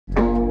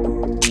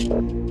Hello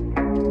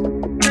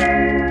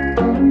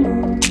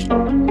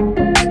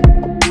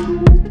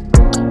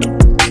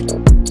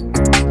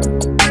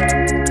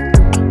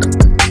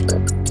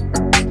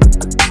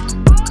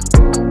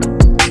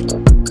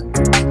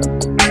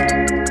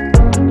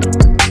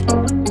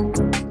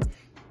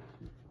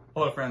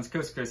friends,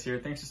 Coastie here.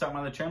 Thanks for stopping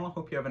by the channel.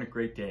 Hope you're having a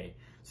great day.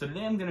 So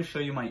today I'm going to show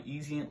you my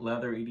Easyant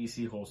Leather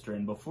EDC holster,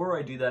 and before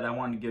I do that, I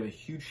wanted to give a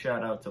huge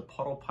shout out to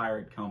Puddle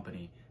Pirate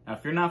Company. Now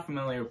if you're not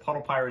familiar,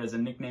 Puddle Pirate is a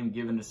nickname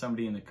given to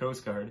somebody in the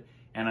Coast Guard,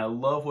 and I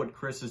love what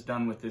Chris has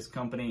done with this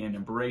company and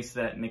embraced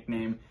that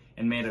nickname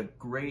and made a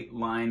great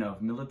line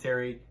of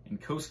military and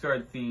Coast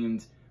Guard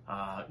themed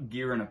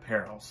gear and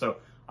apparel. So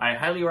I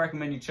highly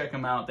recommend you check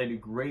them out. They do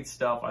great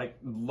stuff. I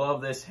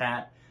love this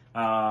hat.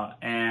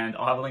 And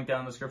I'll have a link down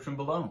in the description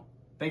below.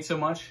 Thanks so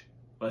much.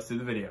 Let's do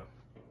the video.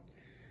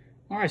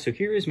 All right, so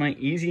here is my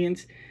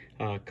Easyant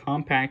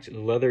compact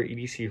leather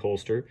EDC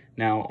holster.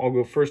 Now I'll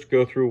go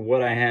through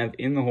what I have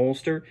in the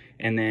holster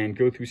and then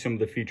go through some of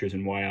the features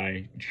and why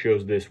I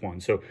chose this one.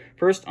 So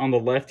first on the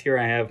left here,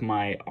 I have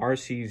my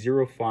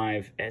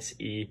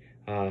RC05SE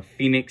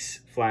Phoenix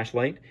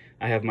flashlight.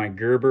 I have my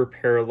Gerber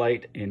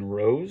Paralight in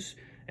rose,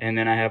 and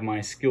then I have my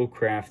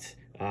Skillcraft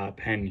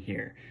pen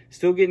here.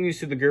 Still getting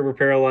used to the Gerber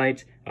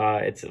Paralight.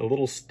 It's a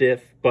little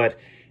stiff, but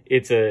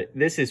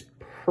this is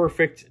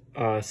perfect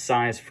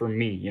size for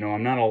me. You know,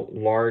 I'm not a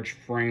large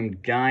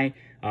framed guy,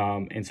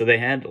 and so they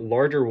had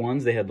larger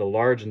ones. They had the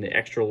large and the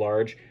extra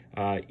large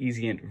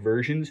Easyant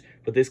versions,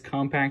 but this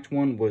compact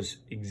one was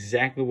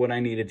exactly what I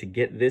needed to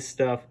get this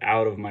stuff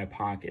out of my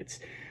pockets.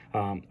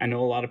 I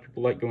know a lot of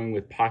people like going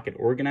with pocket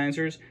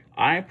organizers.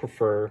 I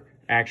prefer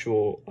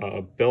actual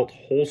belt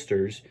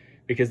holsters,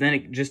 because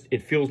then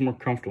it feels more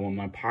comfortable and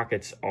my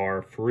pockets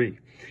are free.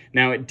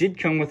 Now, it did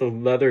come with a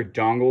leather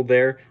dongle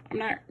there. I'm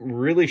not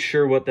really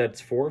sure what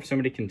that's for. If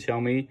somebody can tell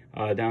me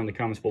down in the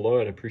comments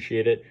below, I'd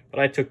appreciate it.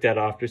 But I took that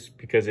off just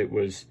because it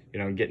was, you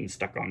know, getting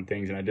stuck on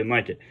things and I didn't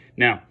like it.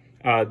 Now,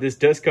 this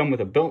does come with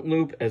a belt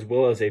loop as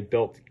well as a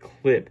belt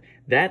clip.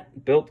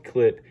 That belt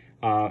clip,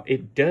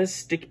 it does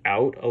stick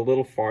out a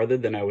little farther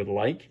than I would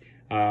like,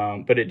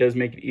 but it does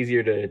make it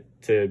easier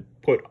to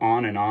put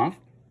on and off.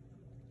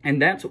 And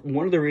that's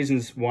one of the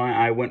reasons why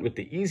I went with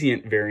the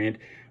Easyant variant,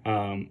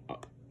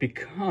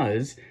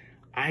 because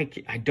I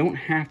don't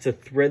have to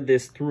thread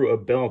this through a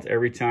belt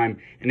every time,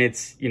 and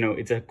it's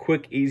a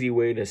quick, easy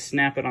way to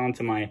snap it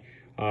onto my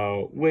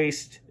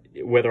waist,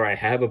 whether I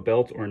have a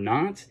belt or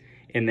not,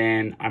 and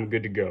then I'm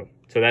good to go.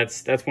 So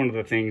that's one of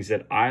the things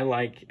that I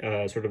like,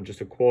 sort of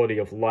just a quality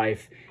of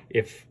life.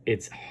 If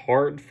it's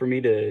hard for me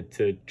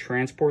to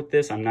transport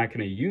this, I'm not going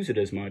to use it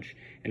as much,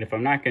 and if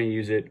I'm not going to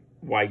use it,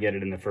 why get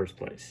it in the first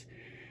place?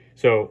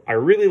 So I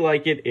really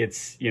like it.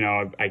 It's, you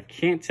know, I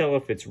can't tell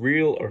if it's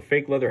real or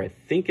fake leather. I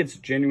think it's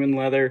genuine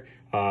leather,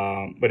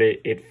 but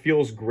it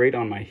feels great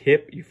on my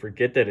hip. You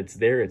forget that it's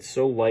there. It's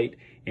so light,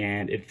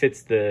 and it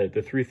fits the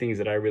three things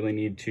that I really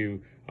need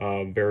to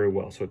very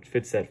well. So it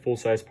fits that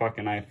full-size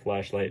pocket knife,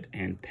 flashlight,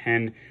 and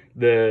pen.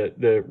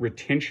 The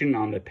retention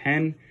on the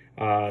pen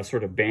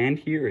sort of band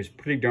here is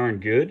pretty darn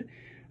good.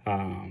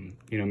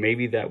 You know,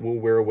 maybe that will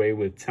wear away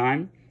with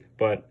time,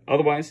 but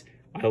otherwise,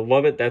 I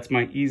love it. That's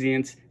my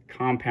Easyant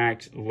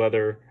compact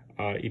leather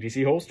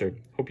EDC holster.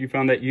 Hope you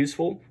found that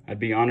useful. I'd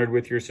be honored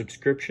with your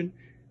subscription.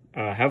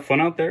 Have fun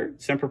out there.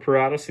 Semper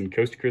Paratus and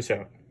Coastie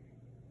out.